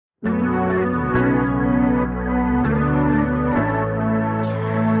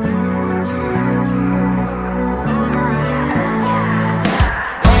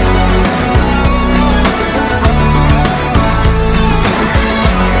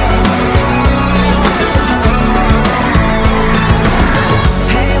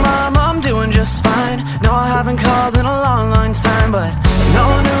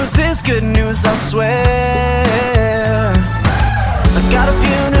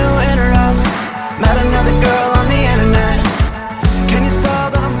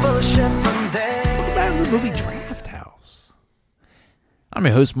I'm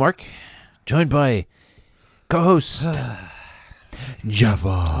your host, Mark, joined by co-host Java.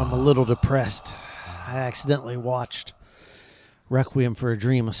 I'm a little depressed. I accidentally watched Requiem for a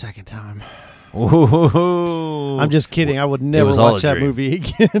Dream a second time. Ooh. I'm just kidding. I would never was all watch a that dream. movie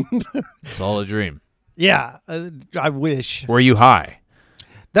again. It's all a dream. Yeah, I wish. Were you high?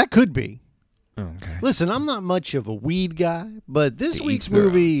 That could be. Okay. Listen, I'm not much of a weed guy, but this To week's each their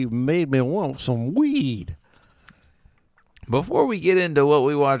movie made me want some weed. Before we get into what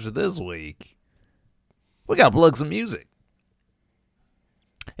we watched this week, we got to plug some music.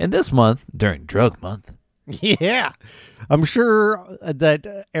 And this month, during Drug Month, Yeah, I'm sure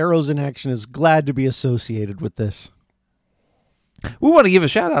that Arrows in Action is glad to be associated with this. we want to give a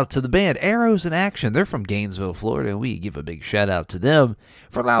shout out to the band Arrows in Action. They're from Gainesville, Florida, and we give a big shout out to them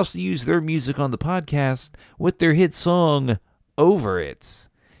for allowing us to use their music on the podcast with their hit song Over It.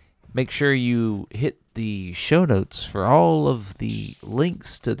 Make sure you hit the show notes for all of the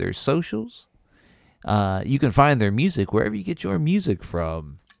links to their socials. You can find their music wherever you get your music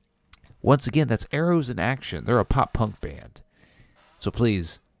from. Once again, that's Arrows in Action. They're a pop punk band. So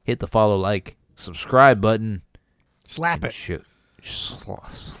please hit the follow, like, subscribe button. Slap it. Slap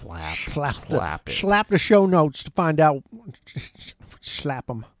it. Slap the show notes to find out. Slap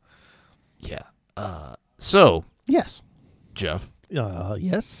them. Yeah. So, Yes. Jeff,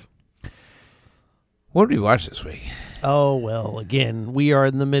 Yes. what did we watch this week? Oh, well, again, we are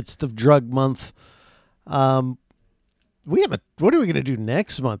in the midst of drug month. What are we going to do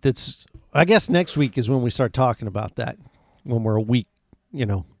next month? I guess next week is when we start talking about that, when we're a week,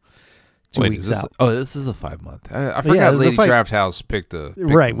 2 weeks out. This is a 5 month. I Yeah, forgot this is a Lady five- Draft House picked a.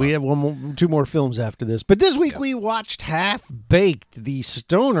 Right, we have two more films after this. But this week we watched Half Baked, the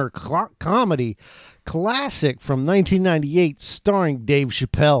stoner comedy classic from 1998 starring Dave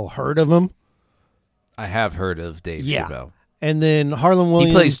Chappelle. Heard of him? I have heard of Dave Yeah. Chappelle. And then Harlan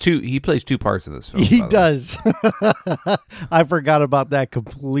Williams. He plays two parts of this film. He by the way. does. I forgot about that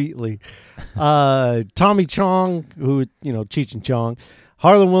completely. Tommy Chong, who, Cheech and Chong,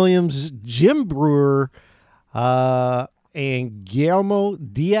 Harlan Williams, Jim Brewer, and Guillermo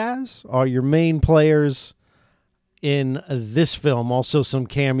Diaz are your main players in this film. Also some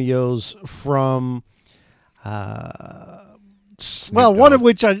cameos from, one Dogg. of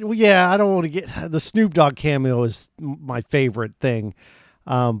which I don't want to get the Snoop Dogg cameo is my favorite thing.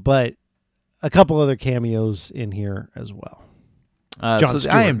 But a couple other cameos in here as well. John so the Stewart is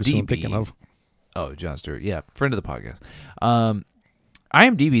who I'm IMDb. thinking of. Oh, John Stewart. Yeah, friend of the podcast.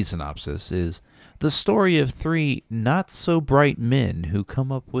 IMDb synopsis is the story of three not-so-bright men who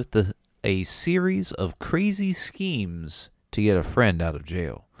come up with a series of crazy schemes to get a friend out of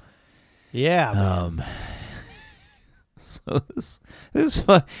jail. Yeah, man. So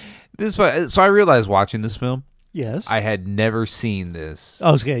so I realized watching this film, Yes. I had never seen this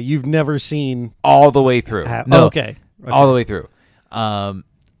Oh, okay. You've never seen. all the way through. Okay. All the way through.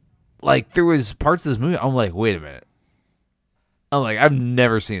 Like there was parts of this movie, I'm like, wait a minute. I'm like, I've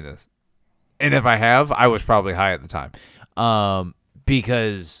never seen this. And if I have, I was probably high at the time.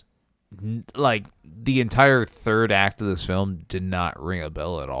 Because like the entire third act of this film did not ring a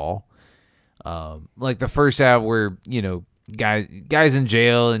bell at all. Like the first half where, guys in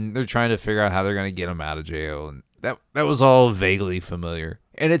jail and they're trying to figure out how they're going to get them out of jail. And that was all vaguely familiar.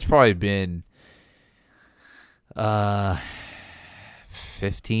 And it's probably been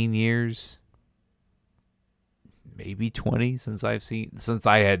 15 years, maybe 20 since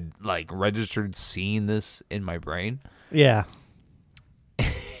I had like registered seeing this in my brain. Yeah.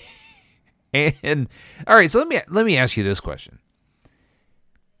 And all right, so let me ask you this question.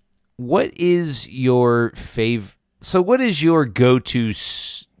 What is your what is your go-to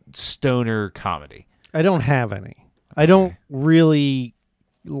stoner comedy? I don't have any. I don't really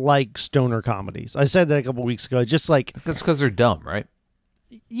like stoner comedies. I said that a couple weeks ago. Just like, That's because they're dumb, right?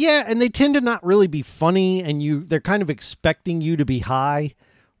 yeah, and they tend to not really be funny, and they're kind of expecting you to be high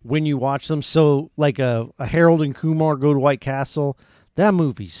when you watch them. So, like a Harold and Kumar Go to White Castle, that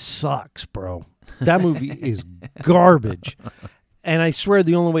movie sucks, bro. That movie is garbage. And I swear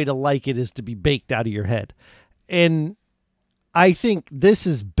the only way to like it is to be baked out of your head. And I think this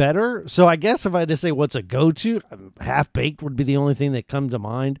is better. So I guess if I had to say what's a go-to, Half Baked would be the only thing that comes to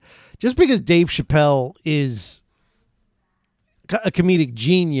mind. Just because Dave Chappelle is a comedic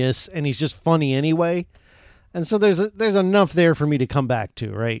genius and he's just funny anyway. And so there's enough there for me to come back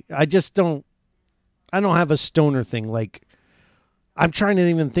to, right? I don't have a stoner thing. Like, I'm trying to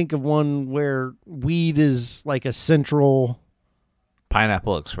even think of one where weed is like a central.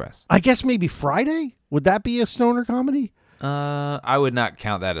 Pineapple Express. I guess maybe Friday. Would that be a stoner comedy? I would not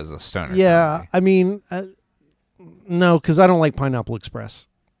count that as a stoner. Yeah, comedy. I mean, No, because I don't like Pineapple Express.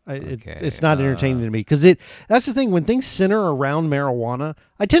 It's not entertaining to me because that's the thing. When things center around marijuana,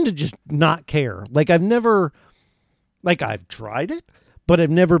 I tend to just not care. Like I've tried it, but I've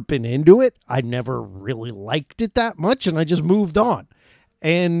never been into it. I never really liked it that much, and I just moved on.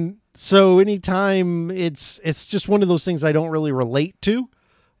 And so anytime it's just one of those things I don't really relate to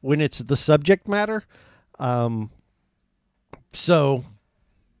when it's the subject matter.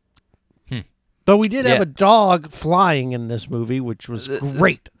 But we did have a dog flying in this movie, which was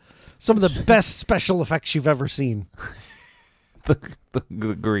great. Some of the best special effects you've ever seen. the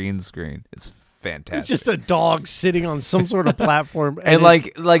green screen. It's fantastic. It's just a dog sitting on some sort of platform. And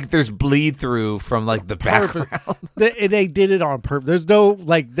like there's bleed through from like the background. They did it on purpose. There's no,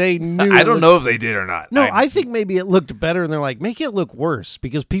 they knew. I don't know if they did or not. No, I think maybe it looked better and they're like, make it look worse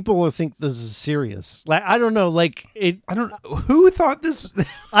because people will think this is serious. Like, I don't know. I don't know. Who thought this?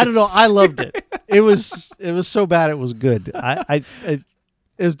 I don't know. I loved it. It was so bad. It was good. It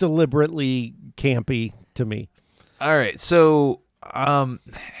was deliberately campy to me. All right. So, I'm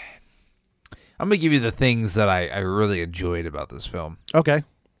going to give you the things that I really enjoyed about this film. Okay.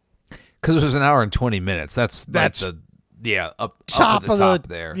 Because it was an hour and 20 minutes. That's up at the top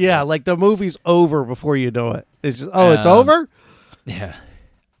there. Yeah, like the movie's over before you know it. It's just, it's over? Yeah.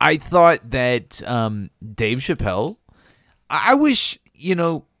 I thought that Dave Chappelle, I wish,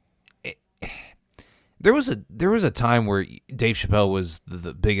 there was a time where Dave Chappelle was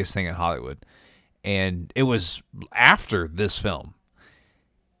the biggest thing in Hollywood. And it was after this film.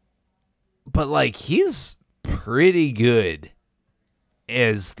 But he's pretty good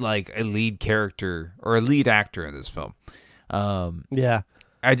as a lead character or a lead actor in this film. Yeah,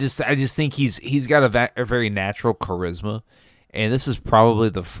 I just think he's got a very natural charisma, and this is probably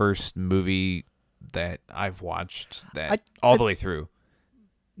the first movie that I've watched all the way through.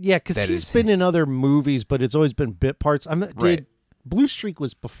 Yeah, because he's been in other movies, but it's always been bit parts. Right. Did Blue Streak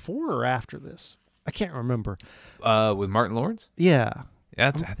was before or after this? I can't remember. With Martin Lawrence? Yeah.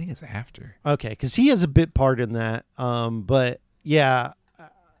 Yeah, I think it's after. Okay, because he has a bit part in that. But yeah,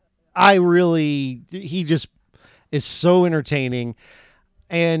 he just is so entertaining.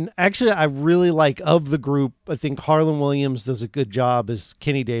 And actually, I really like, of the group, I think Harlan Williams does a good job as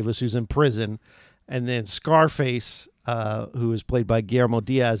Kenny Davis, who's in prison. And then Scarface, who is played by Guillermo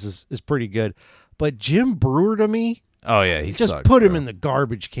Diaz, is pretty good. But Jim Brewer, to me, oh yeah, he just sucks, put him bro. in the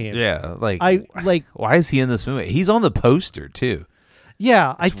garbage can. Yeah, why is he in this movie? He's on the poster too.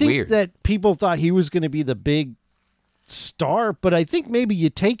 Yeah, I think weird. that people thought he was going to be the big star, but I think maybe you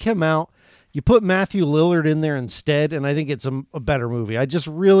take him out, you put Matthew Lillard in there instead, and I think it's a better movie. I just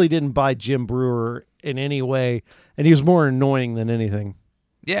really didn't buy Jim Brewer in any way, and he was more annoying than anything.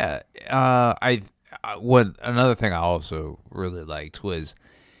 Yeah, another thing I also really liked was,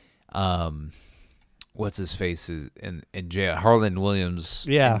 what's his face is in jail, Harlan Williams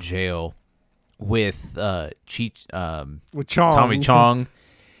in jail. With with Chong. Tommy Chong,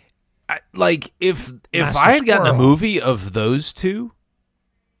 if I had gotten a movie of those two,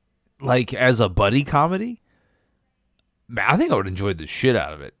 as a buddy comedy, man, I think I would have enjoyed the shit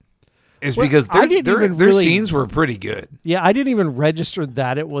out of it. It's because their scenes were pretty good. Yeah, I didn't even register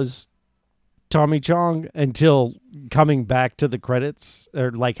that it was Tommy Chong until coming back to the credits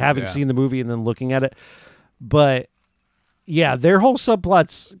or having seen the movie and then looking at it, but. Yeah, their whole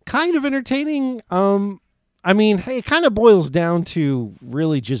subplot's kind of entertaining. I mean, it kind of boils down to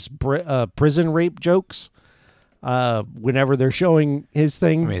really just prison rape jokes whenever they're showing his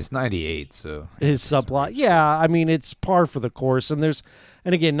thing. I mean, it's 98, so... His subplot. Yeah, I mean, it's par for the course. And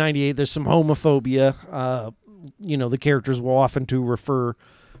again, 98, there's some homophobia. The characters will often refer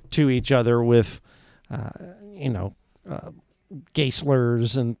to each other with, gay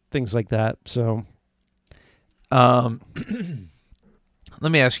slurs and things like that, so... Let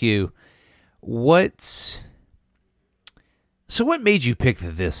me ask you, what made you pick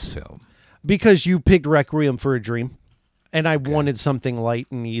this film? Because you picked Requiem for a Dream, and I wanted something light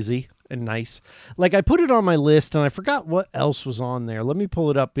and easy and nice. I put it on my list, and I forgot what else was on there. Let me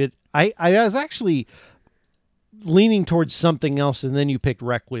pull it up. I was actually leaning towards something else, and then you picked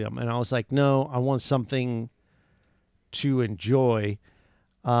Requiem, and I was like, no, I want something to enjoy.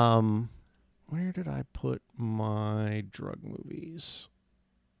 Where did I put my drug movies?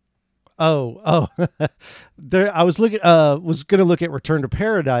 Oh, there. I was looking. Was going to look at Return to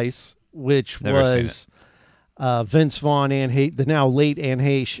Paradise, which was Vince Vaughn, the now late Anne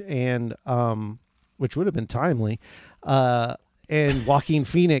Heche, and which would have been timely, and Joaquin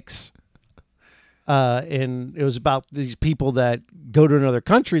Phoenix. And it was about these people that go to another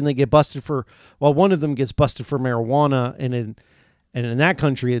country and they get busted for. Well, one of them gets busted for marijuana, and in that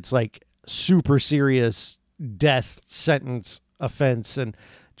country, it's super serious, death sentence offense and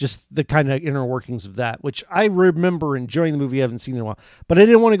just the kind of inner workings of that, which I remember enjoying the movie. I haven't seen it in a while, but I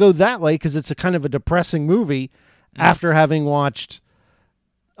didn't want to go that way because it's a kind of a depressing movie after having watched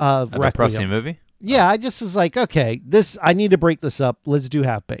A Requiem. depressing movie? Yeah, I just was like, okay, I need to break this up. Let's do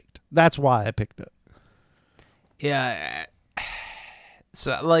Half Baked. That's why I picked it. Yeah.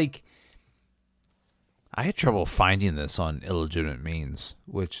 So, like, I had trouble finding this on illegitimate means,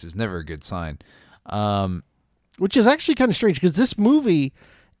 which is never a good sign. Which is actually kind of strange because this movie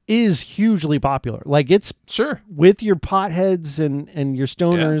is hugely popular. Like, it's Sure. with your potheads and your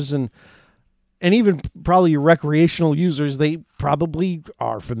stoners and even probably your recreational users, they probably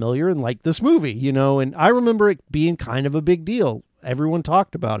are familiar and like this movie, you know. And I remember it being kind of a big deal. Everyone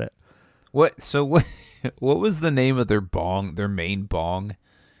talked about it. What was the name of their bong, their main bong?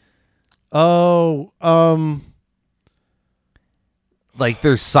 Oh, Like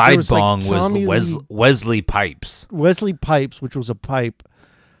their side was, like, bong Tommy was Lee- Wesley Pipes. Wesley Pipes, which was a pipe.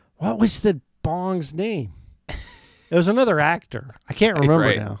 What was the bong's name? It was another actor. I can't remember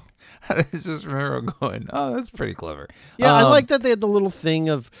Right. now. I just remember going, "Oh, that's pretty clever." Yeah, I like that they had the little thing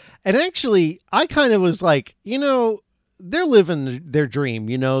of, and actually, I kind of was like, you know, they're living their dream.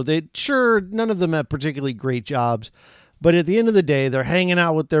 You know, none of them have particularly great jobs, but at the end of the day, they're hanging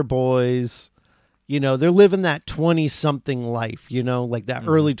out with their boys. You know, they're living that 20-something life. You know, like that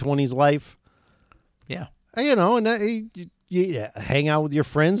early 20s life. Yeah. You know, and you hang out with your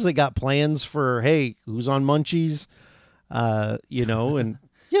friends. They got plans for, hey, who's on Munchies? You know, and.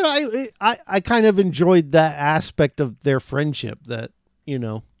 You know, I kind of enjoyed that aspect of their friendship that, you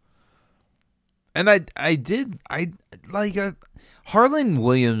know. And I like Harlan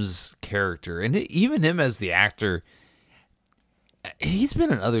Williams' character, and even him as the actor. He's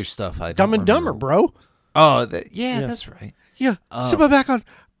been in other stuff. I don't Dumb and Dumber, remember. bro. Oh, yeah, Yes. that's right. Yeah, sit my back on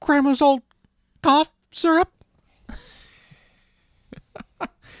Grandma's old cough syrup.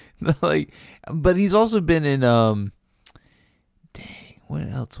 Like, but he's also been in dang, what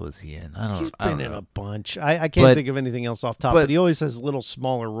else was he in? He's I been don't in know. a bunch. I can't But- think of anything else off top, but- but he always has little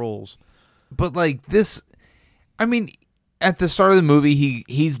smaller roles. But like this, I mean, at the start of the movie,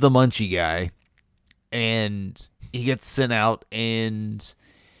 he's the munchie guy, and he gets sent out, and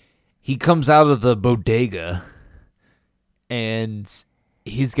he comes out of the bodega, and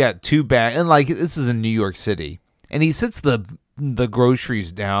he's got two bags, and like this is in New York City, and he sits the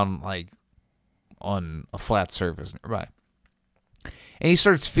groceries down like on a flat surface nearby, and he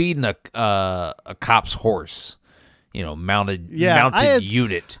starts feeding a cop's horse. You know, mounted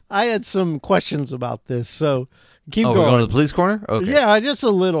unit. I had some questions about this, so keep We're going. going to the police corner? Okay. Yeah, just a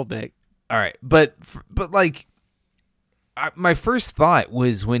little bit. All right. But like, my first thought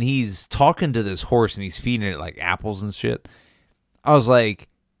was when he's talking to this horse and he's feeding it like apples and shit. I was like,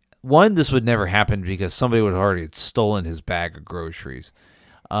 one, this would never happen because somebody would have already stolen his bag of groceries.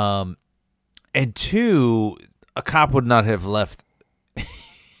 And two, a cop would not have left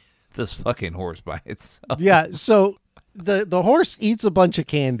this fucking horse by itself. Yeah, so the horse eats a bunch of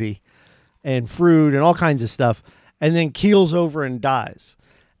candy and fruit and all kinds of stuff and then keels over and dies.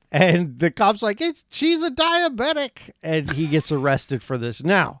 And the cop's like, she's a diabetic. And he gets arrested for this.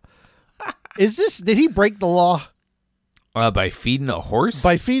 Now, did he break the law? By feeding a horse?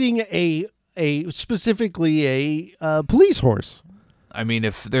 By feeding specifically a police horse. I mean,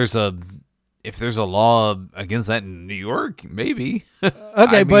 if there's a law against that in New York, maybe.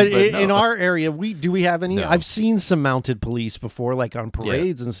 Okay, but no. in our area, do we have any? No. I've seen some mounted police before, like on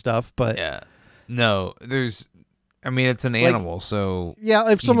parades and stuff. But Yeah. No, it's an animal, so. yeah,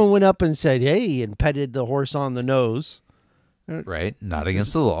 if someone went up and said, hey, and petted the horse on the nose. Right. Not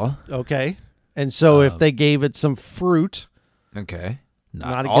against the law. Okay. And so if they gave it some fruit, Okay.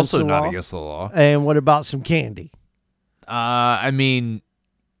 Not against also the not law? against the law. and what about some candy?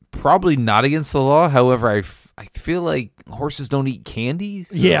 Probably not against the law. However, I feel like horses don't eat candy.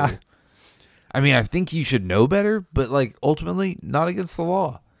 So, Yeah. I think you should know better, but like ultimately not against the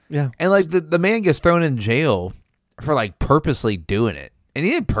law. Yeah. And like the man gets thrown in jail for like purposely doing it. And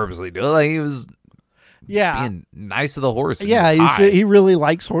he didn't purposely do it. Like he was Yeah. being nice to the horse. and Yeah, high. he really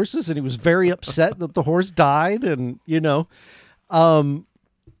likes horses, and he was very upset that the horse died, and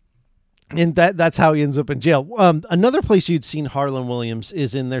and that's how he ends up in jail. Another place you'd seen Harlan Williams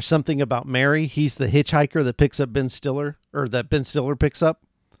is in There's Something About Mary. He's the hitchhiker that picks up Ben Stiller, or that Ben Stiller picks up.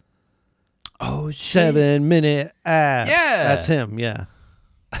 Oh, shit. 7 minute ass. Yeah. That's him. Yeah.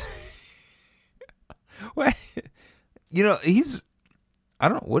 What? I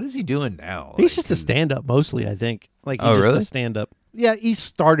don't know. What is he doing now? He's Like, just a stand up mostly, I think. Like, he's Oh, just really? a stand up. Yeah, he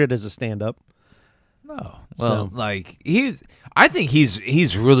started as a stand up. Oh, well, So- like I think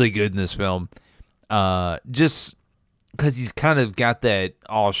he's really good in this film. just because he's kind of got that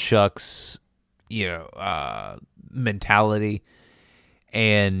all shucks, mentality.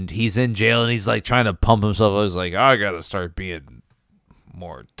 And he's in jail, and he's like trying to pump himself. I was like, I gotta start being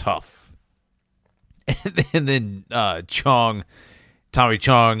more tough. And then Tommy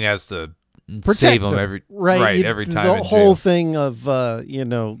Chong has to save him every every time. The whole thing of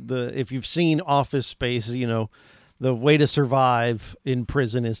if you've seen Office Space, the way to survive in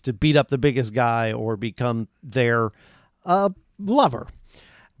prison is to beat up the biggest guy or become their lover.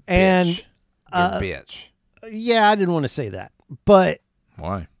 And bitch. Yeah, I didn't want to say that, but.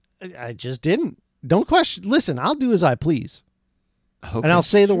 Why? I just didn't. Don't question. Listen, I'll do as I please. Okay, and I'll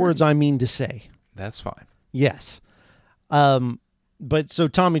say the words I mean to say. That's fine. Yes. But so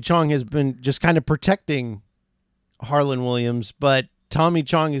Tommy Chong has been just kind of protecting Harlan Williams, but Tommy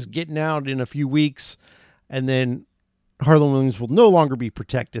Chong is getting out in a few weeks, and then Harlan Williams will no longer be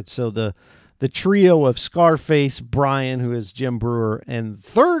protected. So the trio of Scarface, Brian, who is Jim Brewer, and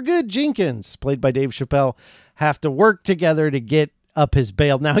Thurgood Jenkins, played by Dave Chappelle, have to work together to get up his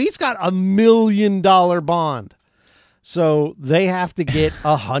bail. Now he's got $1 million bond, so they have to get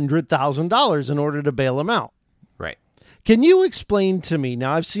 $100,000 in order to bail him out. Right. Can you explain to me?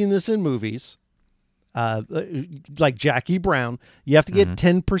 Now I've seen this in movies, like Jackie Brown. You have to get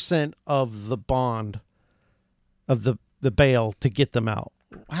 10% of the bond of the bail to get them out.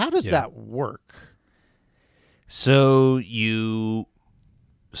 How does that work? So you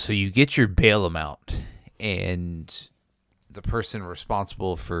get your bail amount, and the person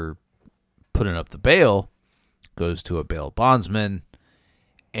responsible for putting up the bail goes to a bail bondsman,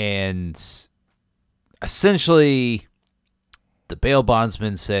 and essentially the bail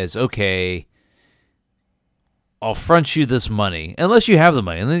bondsman says, okay, I'll front you this money, unless you have the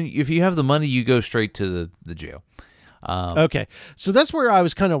money. And then if you have the money, you go straight to the jail. Okay. So that's where I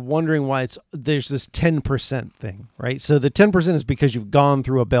was kind of wondering why there's this 10% thing, right? So the 10% is because you've gone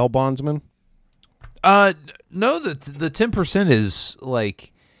through a bail bondsman? No, the 10% is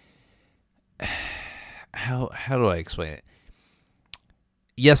like, how do I explain it?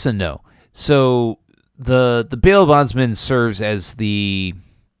 Yes and no. So the bail bondsman serves as the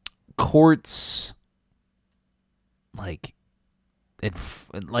court's not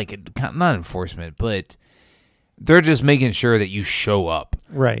enforcement, but they're just making sure that you show up.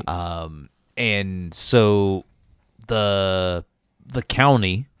 Right. And so the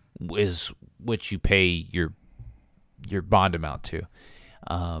county is which you pay your bond amount to.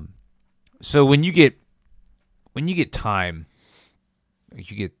 So when you get time,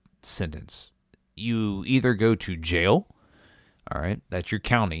 you get sentence, you either go to jail, all right, that's your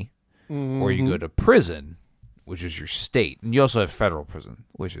county, or you go to prison, which is your state. And you also have federal prison,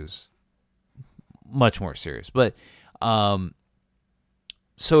 which is much more serious. But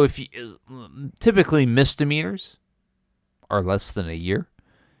so if you typically misdemeanors are less than a year.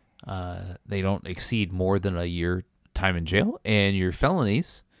 They don't exceed more than a year time in jail, and your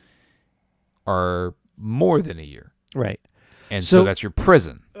felonies are more than a year. Right. And so that's your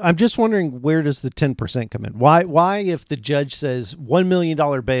prison. I'm just wondering, where does the 10% come in? Why if the judge says $1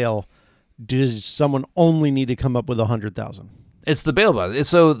 million bail, does someone only need to come up with $100,000? It's the bail bond.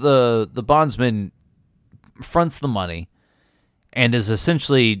 So the bondsman fronts the money and is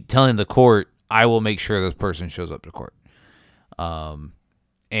essentially telling the court, I will make sure this person shows up to court.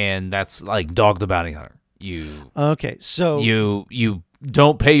 And that's like Dog the Bounty Hunter. You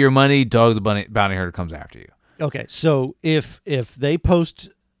don't pay your money, Dog the Bounty Hunter comes after you. Okay, so if they post,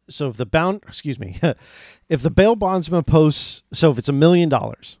 so if the if the bail bondsman posts, so if it's $1 million,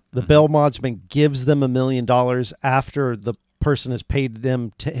 the bail bondsman gives them $1 million after the person has paid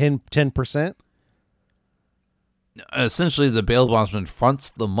them 10%. Essentially, the bail bondsman fronts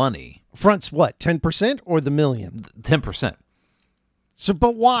the money. Fronts what? 10% or the million? 10%. So,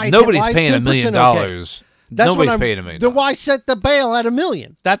 but why? Nobody's paying $1 million. Okay? Nobody's paying $1 million. Then why set the bail at $1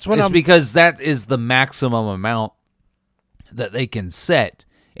 million? That's what it's because that is the maximum amount that they can set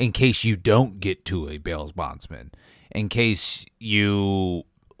in case you don't get to a bail bondsman. In case you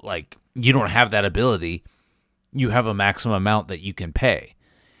don't have that ability, you have a maximum amount that you can pay.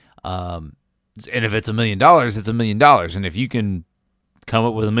 And if it's $1 million, it's $1 million. And if you can come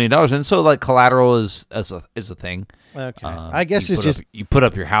up with $1 million, and so like collateral is a thing. Okay, I guess it's just you put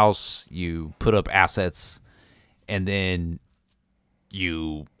up your house, you put up assets, and then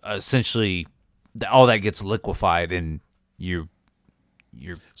you essentially all that gets liquefied, and you're.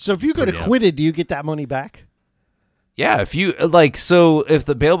 So if you get acquitted, do you get that money back? Yeah, if you so if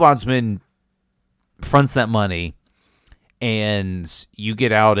the bail bondsman fronts that money, and you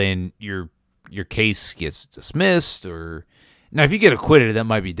get out and your case gets dismissed, or now if you get acquitted, that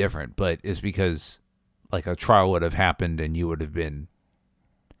might be different, but it's because like a trial would have happened and you would have been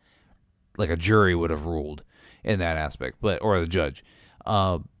like a jury would have ruled in that aspect, or the judge.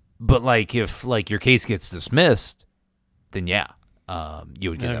 But like if like your case gets dismissed, then yeah, you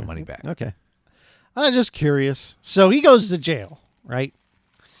would get that money back. Okay. I'm just curious. So he goes to jail, right?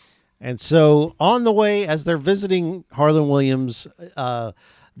 And so on the way, as they're visiting Harlan Williams,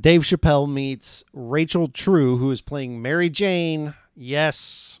 Dave Chappelle meets Rachel True, who is playing Mary Jane.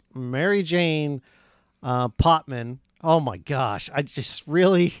 Yes, Mary Jane Potman. Oh my gosh, I just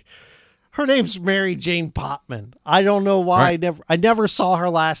really. Her name's Mary Jane Potman. I don't know why Right. I never saw her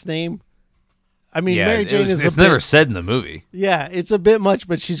last name. I mean, Yeah, Mary Jane it's never said in the movie. Yeah, it's a bit much,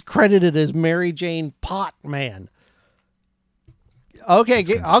 but she's credited as Mary Jane Potman. Okay, It's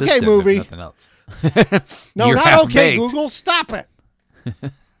okay, consistent, if movie. nothing else. No, You're not okay, half-baked. Google. Stop it.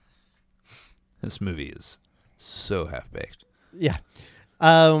 This movie is so half-baked. Yeah.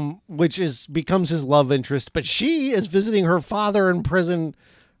 Which becomes his love interest, but she is visiting her father in prison,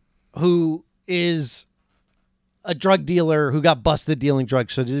 who is a drug dealer who got busted dealing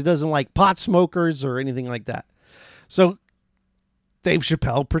drugs. So he doesn't like pot smokers or anything like that. So Dave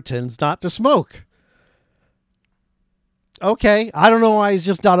Chappelle pretends not to smoke. Okay. I don't know why he's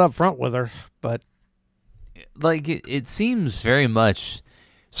just not upfront with her, but Like it seems very much.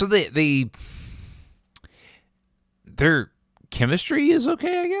 So their chemistry is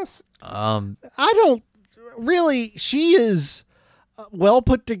okay, I guess. I don't really. She is well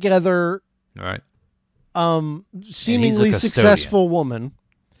put together, All right. seemingly custodian. successful woman.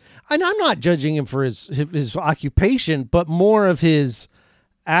 And I'm not judging him for his occupation, but more of his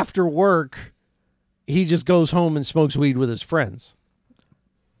after work, he just goes home and smokes weed with his friends.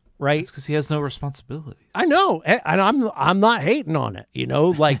 Right? It's because he has no responsibility. I know, and I'm not hating on it. You know,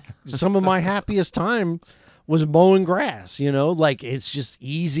 like some of my happiest time was mowing grass. You know, like it's just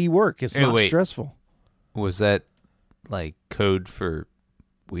easy work. It's Hey, not wait. stressful. Was that like code for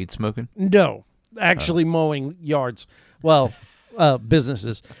weed smoking? No, actually mowing yards. Well,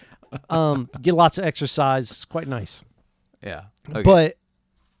 businesses. Get lots of exercise. It's quite nice. Yeah. Okay. But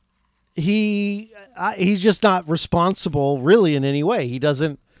he's just not responsible really in any way. He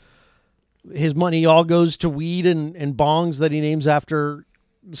doesn't. His money all goes to weed and bongs that he names after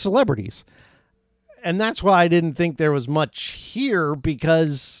celebrities. And that's why I didn't think there was much here,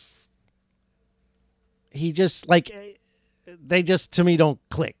 because he just they just to me don't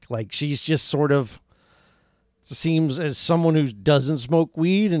click. Like she's just sort of seems as someone who doesn't smoke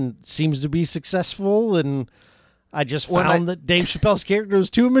weed and seems to be successful. And I just found that Dave Chappelle's character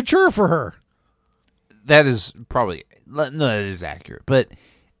was too mature for her. That is probably no, that is accurate. But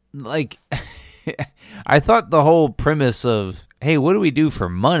like, I thought the whole premise of, hey, what do we do for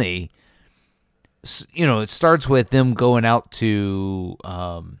money? You know, it starts with them going out to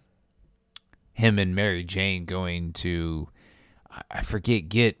him and Mary Jane going to, I forget,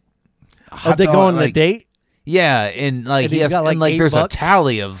 get. Are they going on a date? Yeah, and like And he he's has, got, like, and like $8 there's a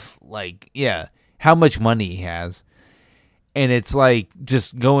tally of like how much money he has, and it's like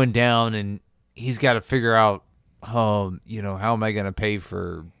just going down, and he's got to figure out, how am I going to pay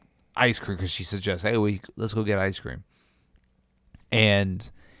for ice cream? Because she suggests, hey, let's go get ice cream,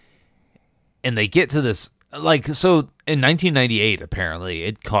 and they get to this so in 1998 apparently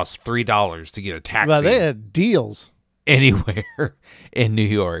it cost $3 to get a taxi. Well, they had deals Anywhere in New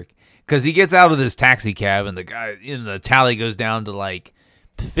York. Because he gets out of this taxi cab and the guy in the tally goes down to like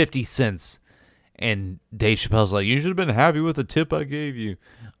 50 cents. And Dave Chappelle's like, you should have been happy with the tip I gave you.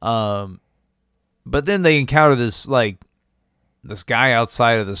 But then they encounter this guy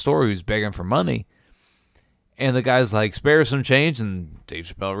outside of the store who's begging for money. And the guy's like, spare some change. And Dave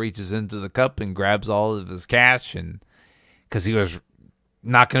Chappelle reaches into the cup and grabs all of his cash. And because he was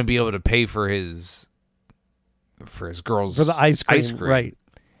not going to be able to pay for his girl's for the ice cream. Right.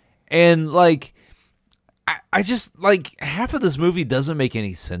 And like, I just like half of this movie doesn't make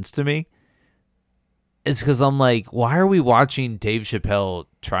any sense to me. It's because I'm like, why are we watching Dave Chappelle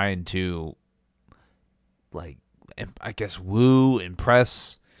trying to, like, I guess,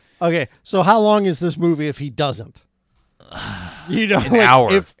 impress? Okay, so how long is this movie if he doesn't? You know, An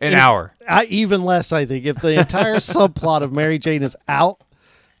hour. An hour. Even less, I think. If the entire subplot of Mary Jane is out,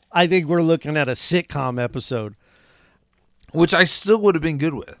 I think we're looking at a sitcom episode. Which I still would have been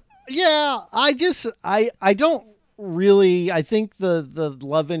good with. Yeah, I don't really. I think the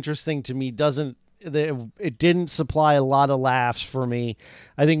love interest thing to me it didn't supply a lot of laughs for me.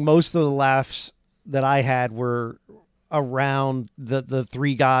 I think most of the laughs that I had were around the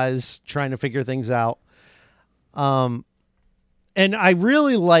three guys trying to figure things out. And I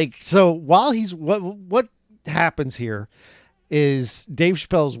really so while what happens here is Dave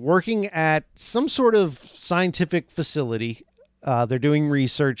Chappelle's working at some sort of scientific facility. They're doing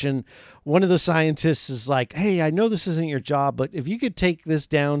research, and one of the scientists is like, hey, I know this isn't your job, but if you could take this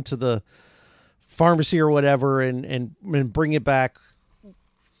down to the pharmacy or whatever and bring it back,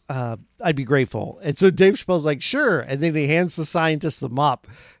 I'd be grateful. And so Dave Chappelle's like, sure. And then he hands the scientist the mop.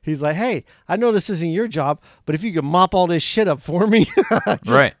 He's like, hey, I know this isn't your job, but if you could mop all this shit up for me.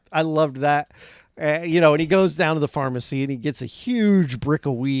 Right. I loved that. And he goes down to the pharmacy and he gets a huge brick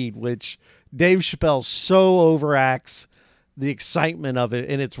of weed, which Dave Chappelle so overacts the excitement of it.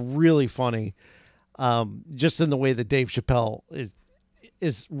 And it's really funny. Just in the way that Dave Chappelle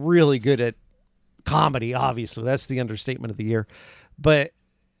is really good at comedy. Obviously, that's the understatement of the year, but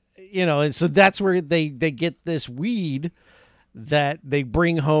and so that's where they get this weed that they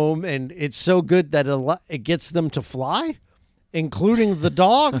bring home, and it's so good that it gets them to fly, including the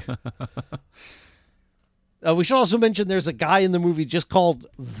dog. We should also mention there's a guy in the movie just called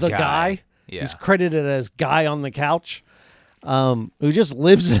The Guy. Yeah. He's credited as Guy on the Couch, who just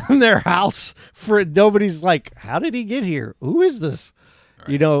lives in their house. Nobody's like, how did he get here? Who is this?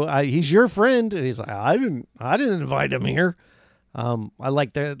 Right. He's your friend, and he's like, I didn't invite him here. I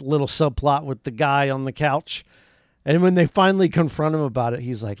like that little subplot with the guy on the couch. And when they finally confront him about it,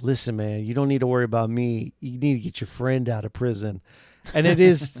 he's like, listen, man, you don't need to worry about me. You need to get your friend out of prison. And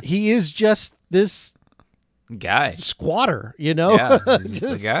he is just this guy squatter, Yeah, he's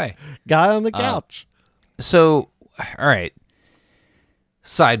just the guy on the couch. So, all right.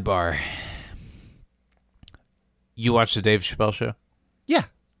 Sidebar. You watch the Dave Chappelle show? Yeah.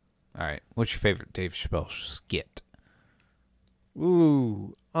 All right. What's your favorite Dave Chappelle skit?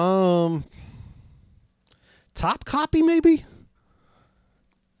 Ooh, Top Copy maybe.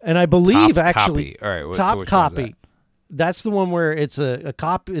 And I believe Top actually, Copy. All right, Top Copy. That's the one where it's a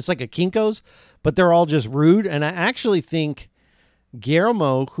cop. It's like a Kinko's, but they're all just rude. And I actually think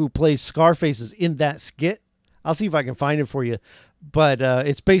Guillermo, who plays Scarface, is in that skit. I'll see if I can find it for you. But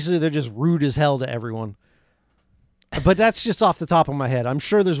it's basically they're just rude as hell to everyone. But that's just off the top of my head. I'm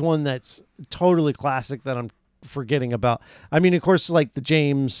sure there's one that's totally classic that I'm forgetting about. I mean, of course, like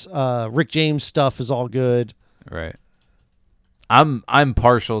the Rick James stuff is all good. Right. I'm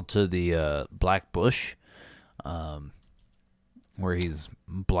partial to the Black Bush, where he's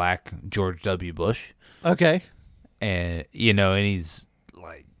Black George W. Bush. Okay. And and he's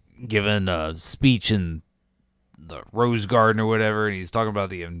like giving a speech in the Rose Garden or whatever, and he's talking about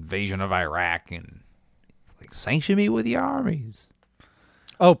the invasion of Iraq and he's like, sanction me with your armies.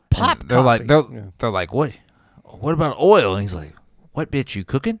 Oh, Pop. And they're like, what about oil? And he's like, what, bitch, you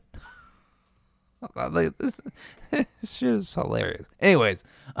cooking? Like, this shit is hilarious. Anyways,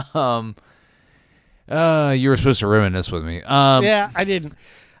 you were supposed to ruin this with me. Yeah, I didn't.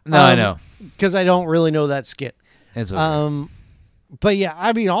 No, I know. Because I don't really know that skit. It's okay. But yeah,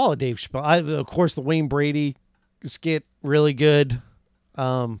 I mean, all of Dave Chappelle. Of course, the Wayne Brady skit, really good.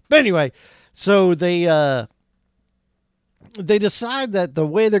 But anyway, so they decide that the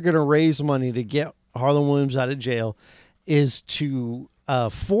way they're going to raise money to get Harland Williams out of jail is to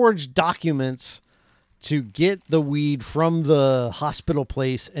forge documents to get the weed from the hospital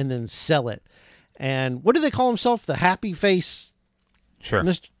place and then sell it. And what do they call himself? The Happy Face? Sure.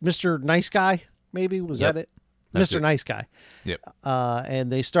 Mr. Nice Guy, maybe? Was that it? That's Mr. it. Nice Guy. Yep.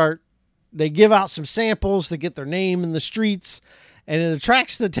 And they give out some samples to get their name in the streets, and it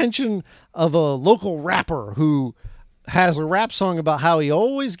attracts the attention of a local rapper who has a rap song about how he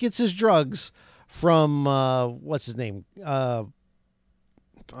always gets his drugs from, what's his name?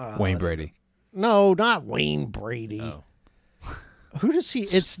 Wayne Brady. No, not Wayne Brady. Oh. Who does he?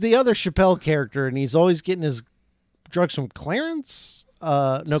 It's the other Chappelle character, and he's always getting his drugs from Clarence.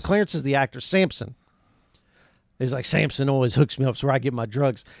 No, Clarence is the actor. Samson. He's like, Samson always hooks me up so I get my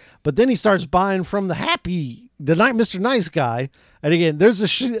drugs. But then he starts buying from the Mr. Nice Guy. And again, there's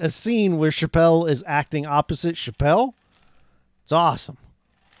a scene where Chappelle is acting opposite Chappelle. It's awesome.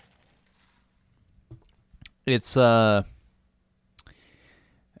 It's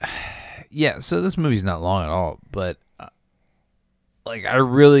yeah, so this movie's not long at all, but like I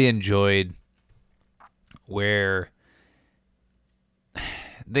really enjoyed where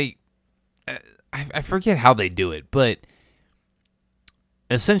they I forget how they do it, but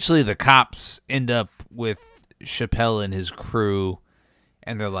essentially the cops end up with Chappelle and his crew,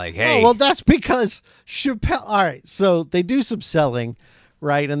 and they're like, hey. Oh, well, that's because Chappelle. All right, so they do some selling,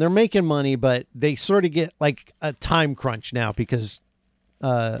 right? And they're making money, but they sort of get like a time crunch now because,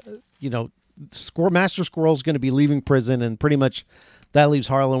 Master Squirrel's going to be leaving prison, and pretty much that leaves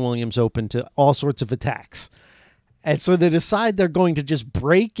Harland Williams open to all sorts of attacks. And so they decide they're going to just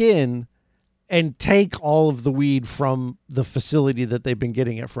break in and take all of the weed from the facility that they've been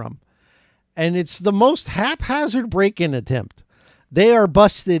getting it from. And it's the most haphazard break-in attempt. They are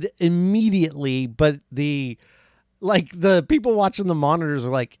busted immediately, but the people watching the monitors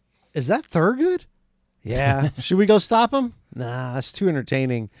are like, is that Thurgood? Yeah. Should we go stop him? Nah, it's too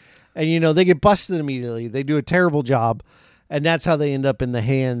entertaining. And, they get busted immediately. They do a terrible job. And that's how they end up in the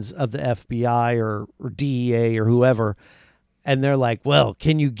hands of the FBI or DEA or whoever. And they're like, well,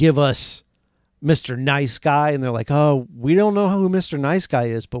 can you give us Mr. Nice Guy? And they're like, oh, we don't know who Mr. Nice Guy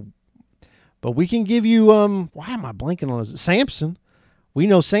is, but we can give you, why am I blanking on this? Samson. We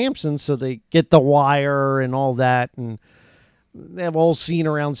know Samson, so they get the wire and all that, and they have a whole scene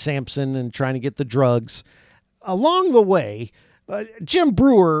around Samson and trying to get the drugs. Along the way, Jim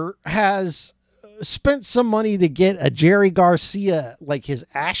Brewer has spent some money to get a Jerry Garcia, like his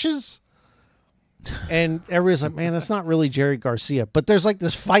ashes. And everybody's like, man, that's not really Jerry Garcia. But there's like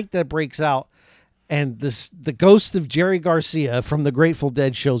this fight that breaks out, and the ghost of Jerry Garcia from the Grateful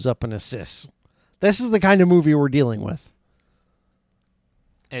Dead shows up and assists. This is the kind of movie we're dealing with.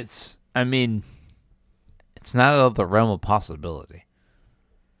 It's not out of the realm of possibility.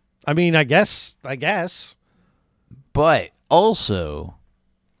 I mean, I guess. But also,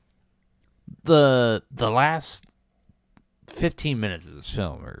 the last 15 minutes of this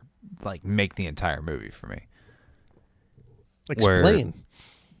film are like make the entire movie for me. Explain.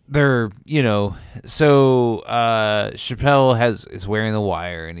 They're, so Chappelle is wearing the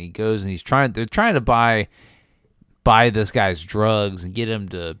wire, and he goes and they're trying to buy this guy's drugs and get him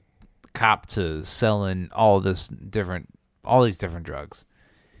to cop to selling all these different drugs.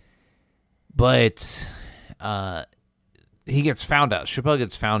 But he gets found out. Chappelle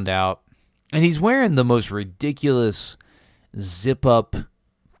gets found out, and he's wearing the most ridiculous zip-up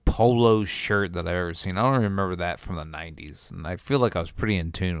polo shirt that I've ever seen. I don't remember that from the 90s, and I feel like I was pretty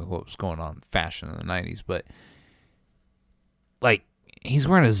in tune with what was going on in fashion in the 90s, but like, he's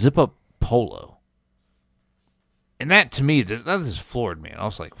wearing a zip-up polo. And that, to me, that just floored me. And I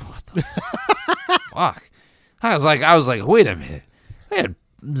was like, what the fuck? I was like, wait a minute. They had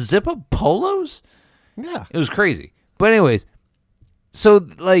zip-up polos? Yeah. It was crazy. But anyways, so,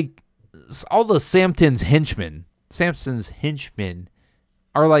 like, all the Samson's henchmen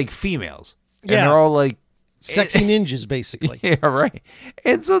are, like, females. And they're all, like... Sexy ninjas, basically. Yeah, right.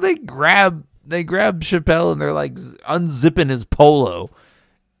 And so they grab Chappelle, and they're, like, unzipping his polo.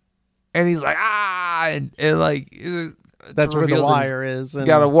 And he's like, and like, that's where the wire is. And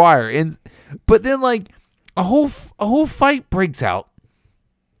got a wire. But then, like, a whole fight breaks out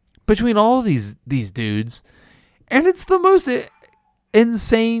between all these dudes. And it's the most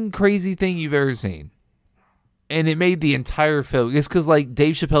insane, crazy thing you've ever seen. And it made the entire film. It's because, like,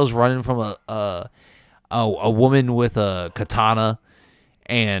 Dave Chappelle's running from a woman with a katana.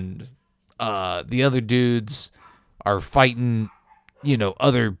 And the other dudes are fighting,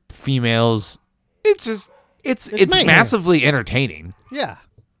 other females. It's just, it's massively entertaining. Yeah.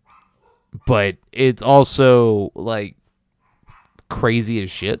 But it's also, like, crazy as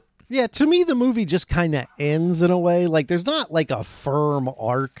shit. Yeah, to me, the movie just kind of ends in a way. Like, there's not, like, a firm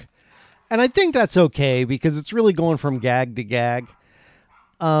arc. And I think that's okay, because it's really going from gag to gag.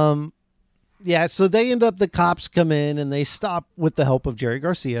 Yeah, so the cops come in, and they stop, with the help of Jerry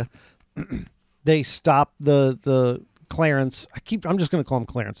Garcia. They stop the Clarence. I'm just going to call him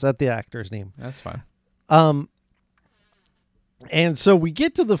Clarence. That's the actor's name. That's fine. And so we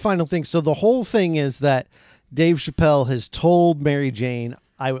get to the final thing. So the whole thing is that Dave Chappelle has told Mary Jane,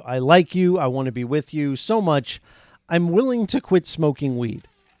 I like you. I want to be with you so much. I'm willing to quit smoking weed.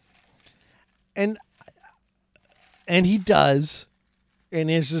 And he does.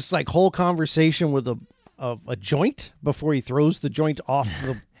 And it's this like whole conversation with a joint before he throws the joint off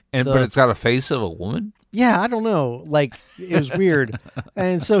but it's got a face of a woman? Yeah, I don't know. Like, it was weird.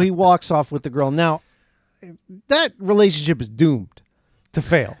 And so he walks off with the girl. Now, that relationship is doomed to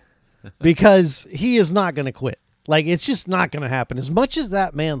fail because he is not going to quit. Like, it's just not going to happen. As much as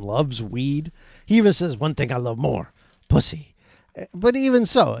that man loves weed, he even says, one thing I love more, pussy. But even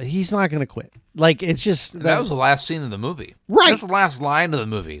so, he's not going to quit. Like, it's just... That was the last scene of the movie. Right. That's the last line of the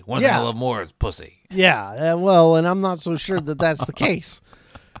movie. One thing I love more is pussy. Yeah, well, and I'm not so sure that that's the case.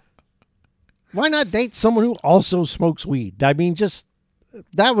 Why not date someone who also smokes weed? I mean, just...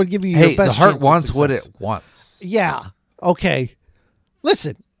 That would give you your best the heart chance wants of what success. it wants. Yeah. Okay.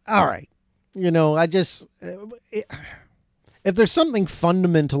 Listen. All right. I just... if there's something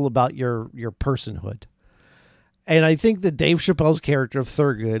fundamental about your personhood, and I think that Dave Chappelle's character of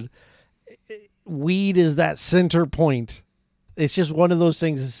Thurgood, weed is that center point. It's just one of those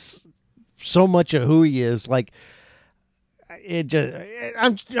things, so much of who he is. Like,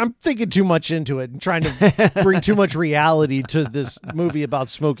 I'm thinking too much into it and trying to bring too much reality to this movie about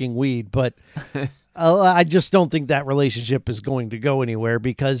smoking weed, but I just don't think that relationship is going to go anywhere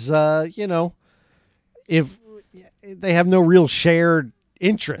because if they have no real shared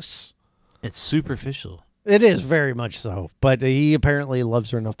interests. It's superficial. It is very much so, but he apparently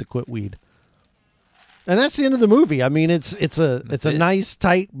loves her enough to quit weed. And that's the end of the movie. I mean, it's a nice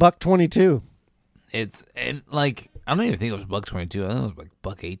tight $1.22. I don't even think it was $1.22. I think it was like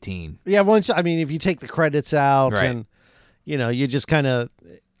 $1.18. Yeah, if you take the credits out right. and you just kind of,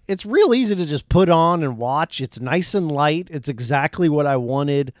 it's real easy to just put on and watch. It's nice and light. It's exactly what I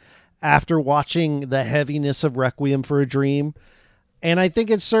wanted after watching the heaviness of Requiem for a Dream. And I think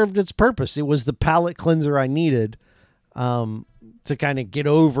it served its purpose. It was the palate cleanser I needed to kind of get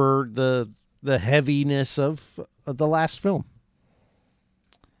over the heaviness of the last film.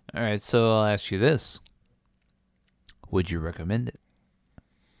 All right, so I'll ask you this. Would you recommend it?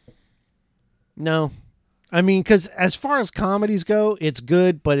 No. I mean, because as far as comedies go, it's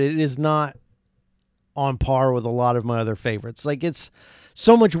good, but it is not on par with a lot of my other favorites. Like, it's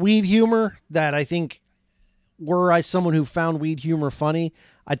so much weed humor that I think, were I someone who found weed humor funny,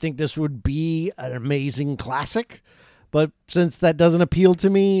 I think this would be an amazing classic. But since that doesn't appeal to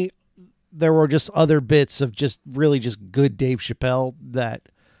me, there were just other bits of just really just good Dave Chappelle that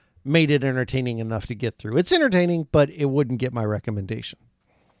made it entertaining enough to get through. It's entertaining, but it wouldn't get my recommendation.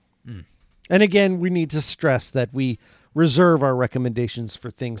 And again, we need to stress that we reserve our recommendations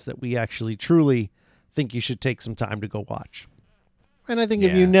for things that we actually truly think you should take some time to go watch. And I think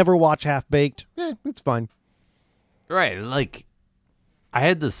if you never watch Half Baked, it's fine. Right. Like, I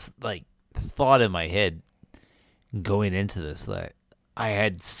had this thought in my head going into this that I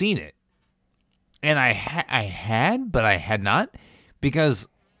had seen it. And I had, but I had not, because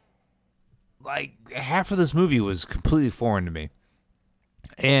half of this movie was completely foreign to me.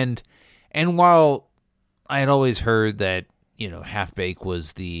 And while I had always heard that, Half Baked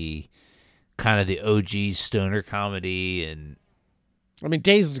was the kind of the OG stoner comedy, and I mean,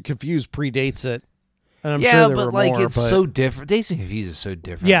 Dazed and Confused predates it. And I'm sure there were more, it's so different. Dazed and Confused is so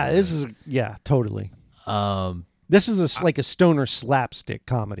different. Yeah, totally. This is like a stoner slapstick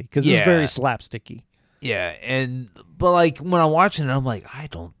comedy because it's very slapsticky. Yeah, but when I'm watching it, I'm like,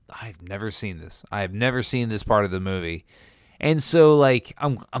 I've never seen this. I've never seen this part of the movie, and so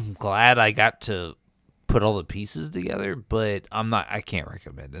I'm glad I got to put all the pieces together. But I can't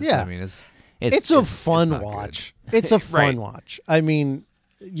recommend this. Yeah. I mean, it's a fun watch. It's a fun watch. I mean,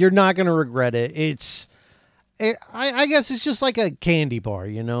 you're not going to regret it. I guess it's just like a candy bar,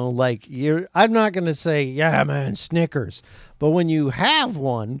 I'm not going to say, yeah, man, Snickers. But when you have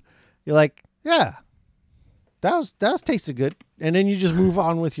one, you're like, yeah, that was tasted good. And then you just move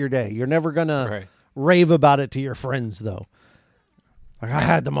on with your day. You're never going to rave about it to your friends, though. Like, I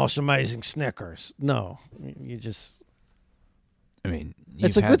had the most amazing Snickers. No, you just... I mean,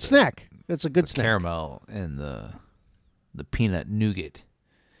 it's a good snack. It's a good snack. Caramel and the peanut nougat.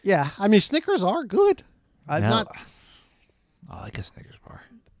 Yeah, I mean, Snickers are good. I like a Snickers bar.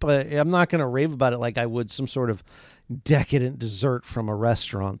 But I'm not going to rave about it like I would some sort of decadent dessert from a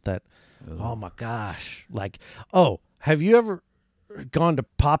restaurant that, oh my gosh. Have you ever gone to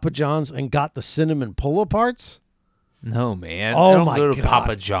Papa John's and got the cinnamon pull-aparts? No, man. Oh, I don't my go to God.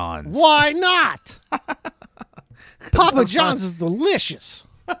 Papa John's. Why not? Papa John's is delicious.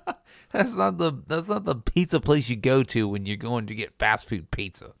 That's not the pizza place you go to when you're going to get fast food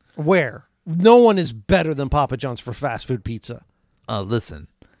pizza. Where? No one is better than Papa John's for fast food pizza. Listen.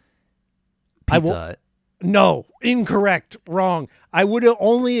 Pizza Hut. No, incorrect, wrong. I would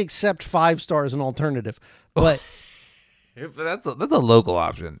only accept 5 stars an alternative, but but that's a local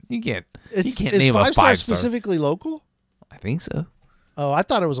option. You can't name a 5 5 star specifically local? I think so. Oh, I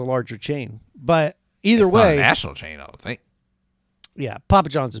thought it was a larger chain, but either it's way, not a national chain, I don't think. Yeah, Papa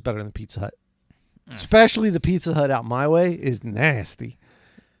John's is better than Pizza Hut. Especially the Pizza Hut out my way is nasty.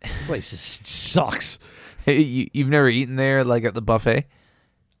 This place sucks. Hey, you've never eaten there at the buffet?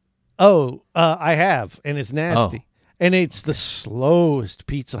 Oh, I have, and it's nasty. And it's the slowest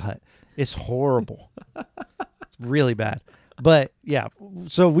Pizza Hut. It's horrible. It's really bad. But yeah,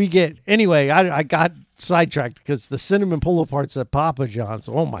 so we get anyway. I got sidetracked because the cinnamon pull-aparts at Papa John's.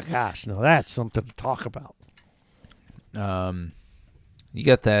 Oh my gosh, no, that's something to talk about. You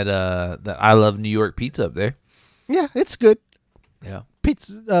got that I Love New York pizza up there. Yeah, it's good. Yeah,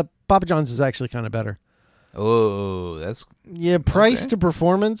 pizza. Papa John's is actually kind of better. Oh, that's price to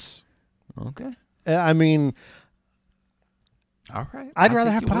performance. Okay. I mean, all right. I'd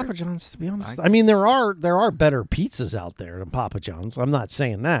rather have Papa John's, to be honest. I mean, there are better pizzas out there than Papa John's. I'm not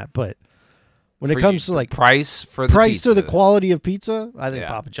saying that, but When it comes to like price for the price pizza. to the quality of pizza, I think Yeah.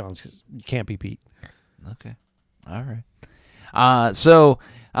 Papa John's can't be beat. Okay. All right. So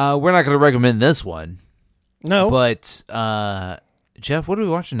we're not going to recommend this one, No, but Jeff, what are we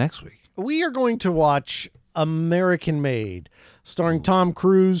watching next week? we are going to watch American Made, starring Tom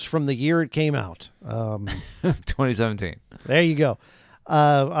Cruise from the year it came out. 2017. There you go.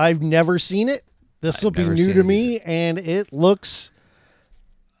 I've never seen it. This will be never new seen to it me, and it looks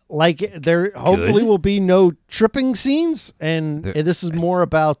like there hopefully will be no tripping scenes. And this is more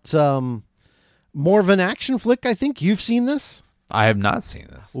about more of an action flick. I think you've seen this. I have not seen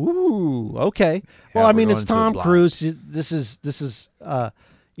this. Ooh, okay. Well, Yeah, I mean, we're it's going to a Tom blind. Cruise. This is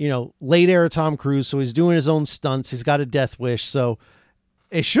late era Tom Cruise, so he's doing his own stunts. He's got a death wish, so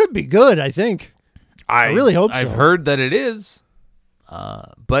it should be good, I think. I really hope I've so. heard that it is.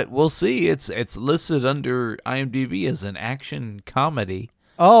 But we'll see. It's listed under IMDb as an action comedy.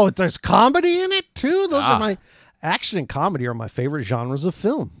 Oh, there's comedy in it too. Those Ah. are my action and comedy are my favorite genres of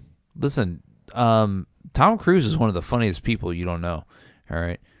film. Listen, Tom Cruise is one of the funniest people you don't know. All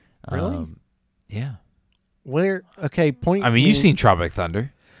right. Really? Yeah. Where? Okay, point. I mean, you've seen Tropic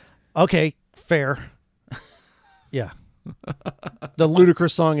Thunder. Okay, fair. Yeah, the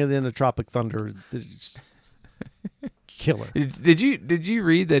ludicrous song at the end of Tropic Thunder, killer. Did you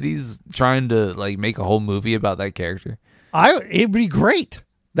read that he's trying to like make a whole movie about that character? It'd be great.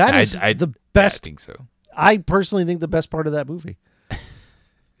 That is the I best. think so. I personally think the best part of that movie.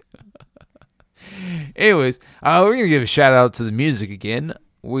 Anyways, we're going to give a shout out to the music again.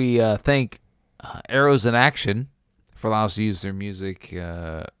 We thank Arrows in Action for allowing us to use their music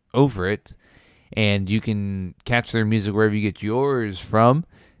over it. And you can catch their music wherever you get yours from.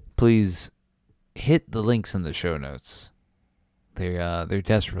 Please hit the links in the show notes. They're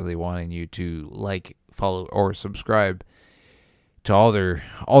desperately wanting you to like, follow, or subscribe to all their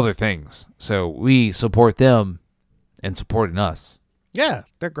things. So we support them and supporting us. Yeah,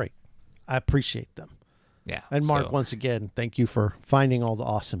 they're great. I appreciate them. Yeah. And Mark, so- once again, thank you for finding all the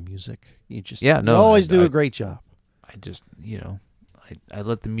awesome music. You no, always do I- a great job. I just, I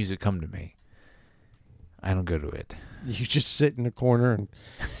let the music come to me. I don't go to it. You just sit in a corner and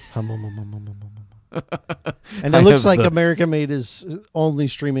hum, hum, hum, hum, hum, hum, hum, hum. And I it looks have like the- American Made is only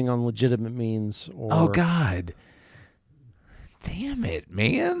streaming on legitimate means. Or Oh, God. Damn it,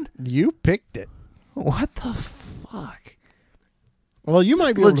 man. You picked it. What the fuck? Well, you might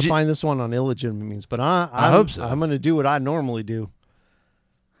It's be able to legit- find this one on illegitimate means, but I hope so. I'm going to do what I normally do.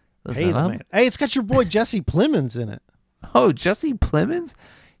 Listen, Pay the man. Hey, it's got your boy Jesse Plemons in it. Oh, Jesse Plemons?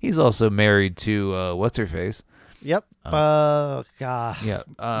 He's also married to, what's-her-face? Yep. God. Yeah.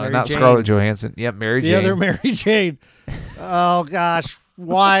 Mary Not Jane. Scarlett Johansson. Yep, Mary The Jane. other Mary Jane. Oh, gosh.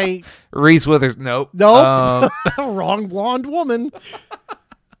 Why? Reese Witherspoon. Nope. Nope. Wrong blonde woman.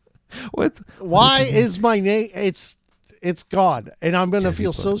 What's Why is my name? It's gone, and I'm gonna Jesse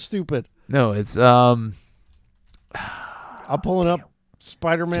feel so Plemons. stupid. No, it's, I'm pulling up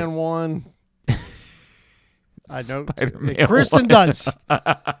Spider-Man 1. I know. Spider-Man Kirsten 1. Dunst.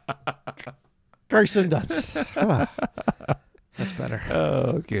 Kirsten Dunst. Ah, that's better.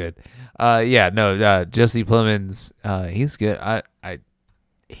 Oh, good. Jesse Plemons, he's good.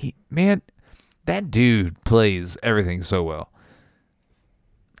 Man, that dude plays everything so well.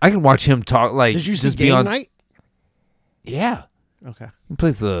 I can watch him talk like Did you see just be Game on. Night? Yeah, Okay. he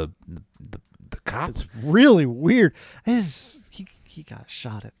plays the cop. It's really weird. He got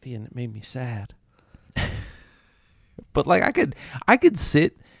shot at the end. It made me sad. But like I could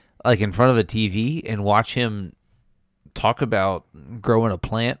sit like in front of a TV and watch him talk about growing a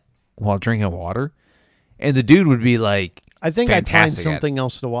plant while drinking water, and the dude would be like, I think I'd find fantastic at it. something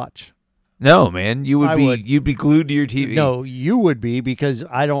else to watch. "No, man, you I would. you'd be glued to your TV." No, you would be, because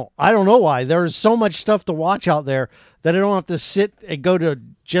I don't know why. There's so much stuff to watch out there that I don't have to sit and go to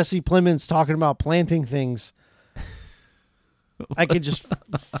Jesse Plemons talking about planting things. I could just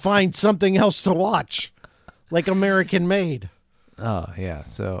find something else to watch, like American Made. Oh, yeah.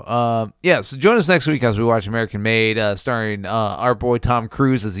 So, so join us next week as we watch American Made, starring our boy Tom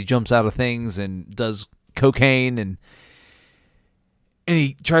Cruise as he jumps out of things and does cocaine, and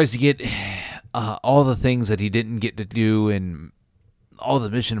he tries to get all the things that he didn't get to do in all the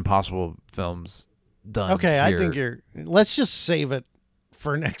Mission Impossible films done. Okay, I here. think let's just save it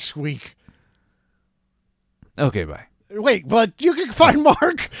for next week. Okay, bye. Wait, but you can find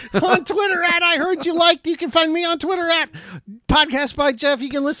Mark on Twitter at I Heard You Liked. You can find me on Twitter at Podcast by Jeff. You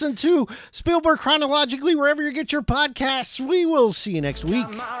can listen to Spielberg chronologically wherever you get your podcasts. We will see you next week.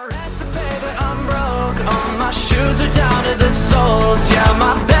 My rents are paid, but I'm broke. All my shoes are down to the soles. Yeah,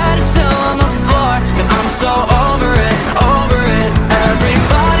 my bed is still on the floor, and I'm so over it, over it.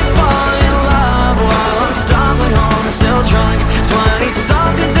 Everybody's falling in love. still drunk.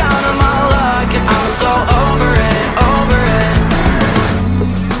 20-something down on my luck, and I'm so over it, over it.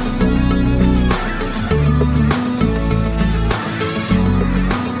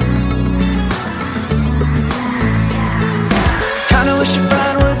 Kinda wish a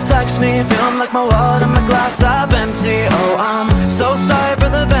friend would text me, feeling like my wallet and my glass half empty. Oh, I'm so sorry for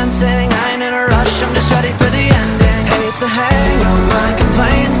the venting, I ain't in a rush, I'm just ready for the ending. Hate to hang up my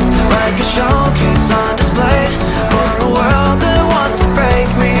complaints like a showcase on display for a world that wants to break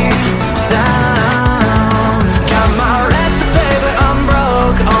me down. Got my rent to pay but I'm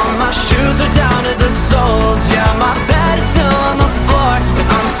broke, all my shoes are down to the soles. Yeah, my bed is still on the floor, and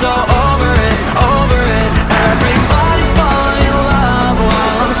I'm so over it, over it. Everybody's falling in love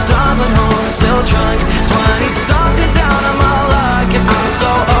while I'm stumbling home, still drunk. 20-something down on my luck, and I'm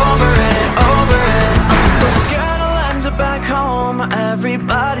so over it, over it. I'm so scared I'll end up back home.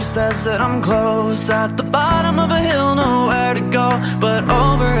 Everybody says that I'm close, at the bottom of a hill, nowhere to go, but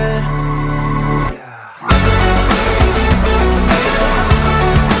over it.